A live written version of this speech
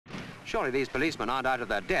Surely these policemen aren't out of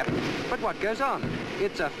their depth. But what goes on?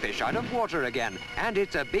 It's a fish out of water again. And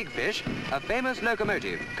it's a big fish, a famous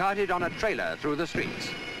locomotive, carted on a trailer through the streets.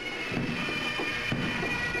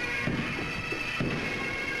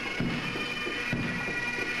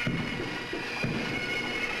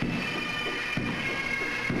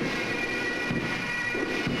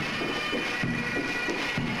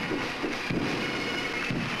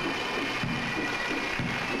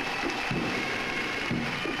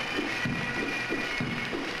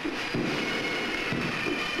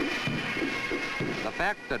 The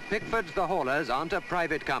fact that Pickfords the haulers aren't a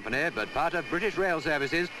private company but part of British rail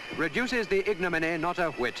services reduces the ignominy not a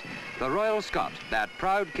whit. The Royal Scot, that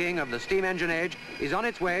proud king of the steam engine age, is on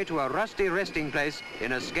its way to a rusty resting place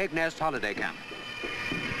in a Skegness holiday camp.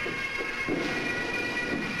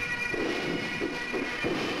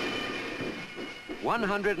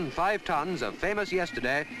 "105 tons of famous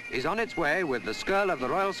yesterday is on its way with the skirl of the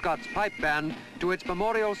Royal Scots Pipe Band to its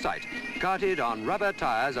memorial site, carted on rubber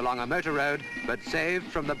tyres along a motor road, but saved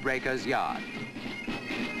from the breaker's yard.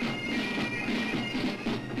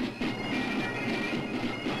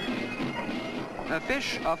 A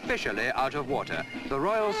fish officially out of water, the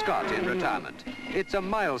Royal Scot in retirement. It's a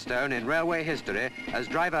milestone in railway history as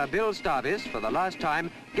driver Bill Starvis, for the last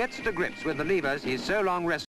time, gets to grips with the levers he's so long wrestled.